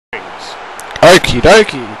Redwings. Okie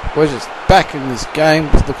dokie. We're just back in this game,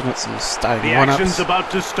 just looking at some starting The lineups. action's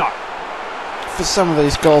about to start. For some of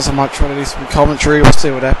these goals, I might try to do some commentary. We'll see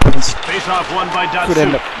what happens. Face off won by Datsu. Could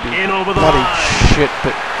end up In over the bloody line. shit,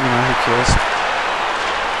 but you know who cares?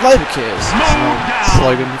 Labour cares. It's Move an down.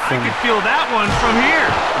 slogan I from could feel that one from here.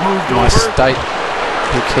 Moved my over. state.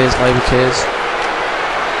 Who cares? Labour cares.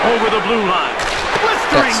 Over the blue line.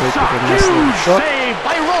 Blistering That's it, shot. with a nice little Huge shot. save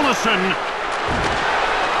by Rollison.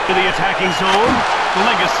 To the attacking zone.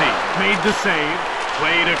 Legacy made the save.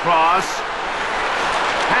 Played across.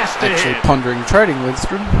 Passed Actually ahead. pondering trading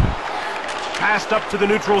Lidstrom. Passed up to the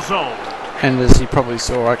neutral zone. And as you probably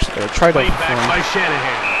saw, I actually got a trade Played off back for by him,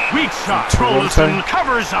 Shanahan. Weak shot. Toronto. Rollison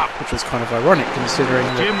covers up. which was kind of ironic considering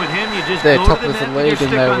that Jim, with him, you just they're go top to of the the net with league your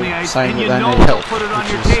and stick they on the were ice, saying and that you they know need they'll help, put it on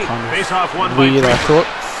which your is tape. kind of Face off won by weird, I Draper. thought.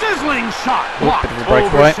 Sizzling shot. Bit Blocked of a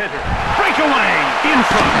breakaway. over center. Breakaway in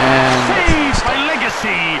front. And Saved by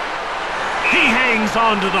Legacy. He hangs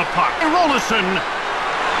on to the puck. Rollison.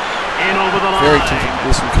 In over the line. Very tempted to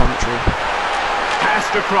do some commentary.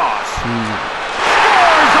 Passed across.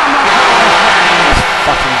 Scores on the power play.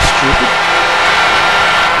 Fucking stupid.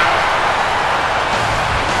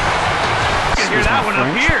 You hear that one up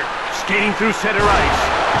French. here. Skating through center ice.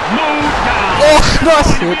 Move down. Oh, nice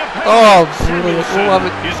Going to hit. be a penalty. Oh, brilliant. Love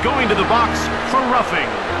it. Is going to the box for roughing.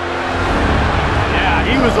 Yeah,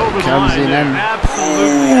 he was over the Comes line in there. and-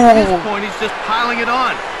 Absolutely. At this point, he's just piling it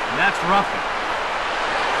on. And that's roughing.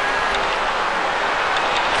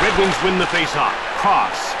 Red Wings win the face-off.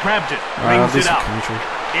 Cross. Grabbed it. Wow, Brings this it is out. commentary.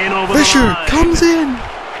 In over Fisher the line. comes in.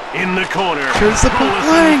 In the corner. Turns the puck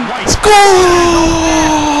Rollison, lane. White. Scores!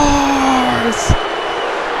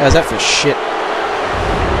 How's that for shit?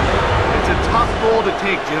 It's a tough goal to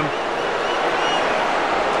take, Jim.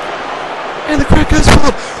 And the crowd goes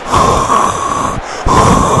wild.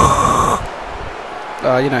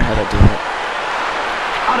 You know how they do it.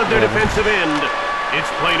 Out of their Yeah. defensive end. It's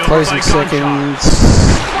played over Closing by Gunshot. seconds.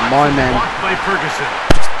 My man Blocked by Ferguson.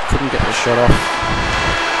 couldn't get the shot off.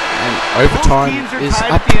 And Both overtime teams are is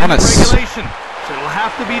tied up at the on end of us. regulation, so it'll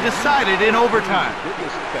have to be decided in overtime.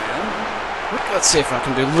 Let's see if I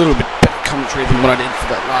can do a little bit better commentary than what I did for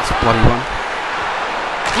that last bloody one.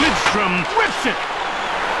 Lidstrom whips it.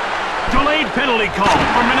 Delayed penalty call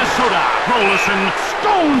for Minnesota. Rollison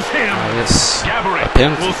stones him. Oh, yes. A Gaborik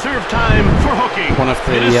penalty. will serve time for hooking. One of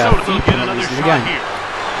the Minnesota few will get another penalties in the shot game. here.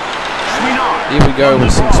 Swinard Here we go on with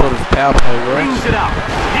the some ball. sort of power play Brings work. it out.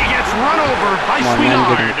 He gets run over by My man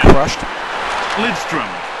getting Swinard. crushed. Lidstrom.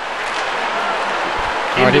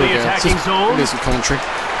 Alright, Into here we the go. Let's attacking just zone. do some commentary.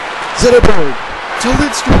 Zetterberg to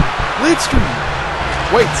Lidstrom. Lidstrom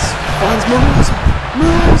waits. Finds Morozov.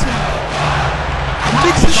 Morozov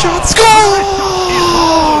takes the shot. Detroit Score!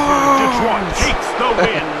 takes the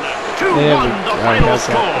win. 2-1 There we the go. final How's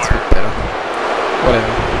that? That's a score. bit better.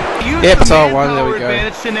 Whatever. Use Yep, the it's all one. There manpower we go.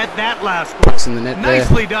 advantage to net that last goal. Pucks in the net there.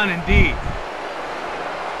 Nicely done indeed.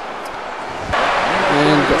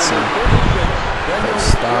 And got some those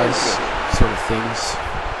stars sort of things.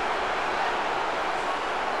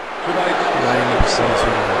 90% sort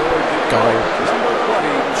of a guy.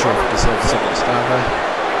 Just sure if he deserves a second star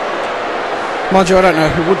though. Mind you, I don't know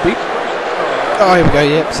who would be. Oh, here we go.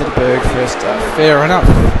 Yep, Zetterberg first. Fair enough.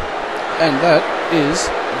 And that is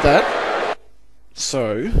that.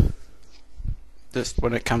 So, just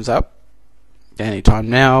when it comes up, anytime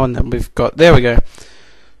now, and then we've got, there we go.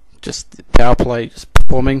 Just the power play, just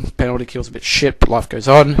performing. Penalty kill's a bit shit, but life goes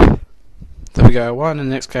on. There we go, 1, and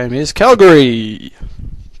the next game is Calgary.